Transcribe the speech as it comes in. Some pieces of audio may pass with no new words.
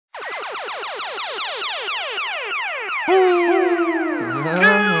Yeah,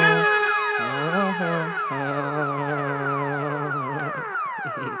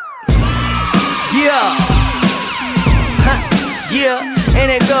 yeah,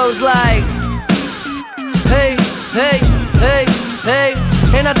 and it goes like, hey, hey, hey, hey,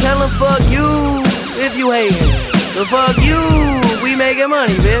 and I tell 'em fuck you if you hatin', so fuck you, we making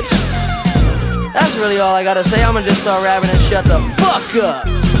money, bitch. That's really all I gotta say. I'ma just start rapping and shut the fuck up.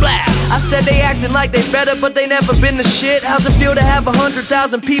 Blah. I said they acting like they better, but they never been the shit. How's it feel to have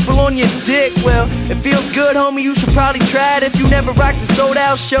 100,000 people on your dick? Well, it feels good, homie, you should probably try it. If you never rocked a sold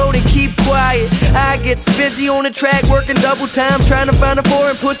out show, then keep quiet. I get busy on the track, working double time, trying to find a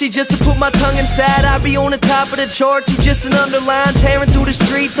foreign pussy just to put my tongue inside. I be on the top of the charts, you just an underline, tearing through the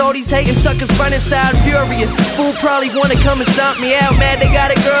streets. All these hating suckers running inside furious. Fool probably wanna come and stomp me out. Mad they got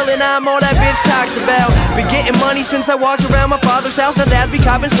a girl and I'm all that bitch talks about. Been getting money since I walked around my father's house. Now dads be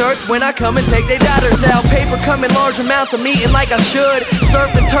copping shirts when I come and take their daughters out. Paper come in large amounts, I'm eating like I should.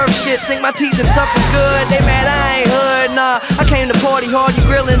 Surfing turf shit, sink my teeth in something good. They mad I ain't hood, nah. I came to party hard, you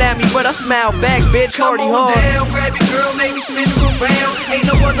grilling at me, but I smile back, bitch, party hard. Come on down, grab your girl, make me spin her around. Ain't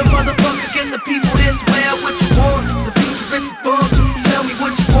no other motherfucker getting the people this well. What you want? Some futuristic funk. Tell me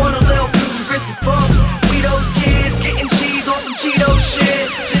what you want, a little futuristic funk. We those kids getting cheese on some Cheeto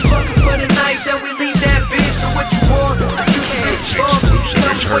shit. Just fucking for the night, then we leave that bitch. So what you want? Some futuristic funk.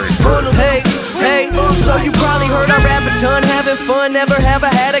 Tell me what you want, a hey, hey. So you probably heard I rap a ton, having fun. Never have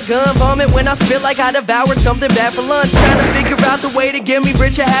I had a gun, vomit when I spit like I devoured something bad for lunch. Trying to figure out the way to get me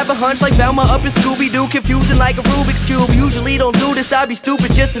rich. I have a hunch like Velma up in Scooby-Doo, confusing like a Rubik's Cube. Usually don't do this, I be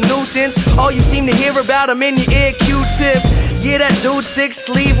stupid, just a nuisance. All you seem to hear about, I'm in your ear, Q-tip. Yeah, that dude 6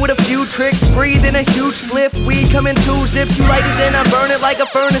 sleeve with a few tricks. Breathe in a huge spliff, weed come in 2 zips. You light it, then I burn it like a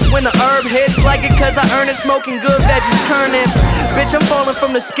furnace when the herb hits. Like it cause I earn it, smoking good veggies, turnips. Bitch, I'm falling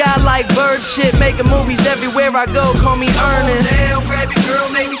from the sky like bird shit. Making movies everywhere I go, call me Ernest. Come on down, grab your girl,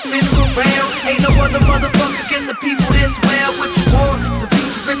 make me spin her around. Ain't no other motherfucker getting the people this well. What you want? Some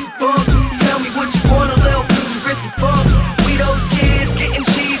futuristic funk. Tell me what you want, a little futuristic funk. We those kids getting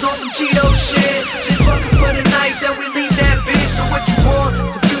cheese on some Cheeto shit. Just fucking for the night, then we leave that bitch. So what you want?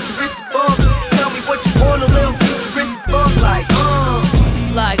 Some futuristic funk. Tell me what you want, a little futuristic funk. Like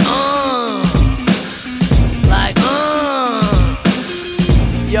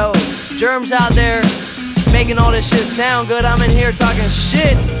Yo, Germs out there making all this shit sound good. I'm in here talking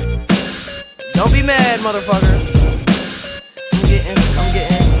shit. Don't be mad, motherfucker.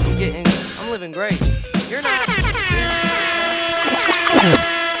 I'm living great.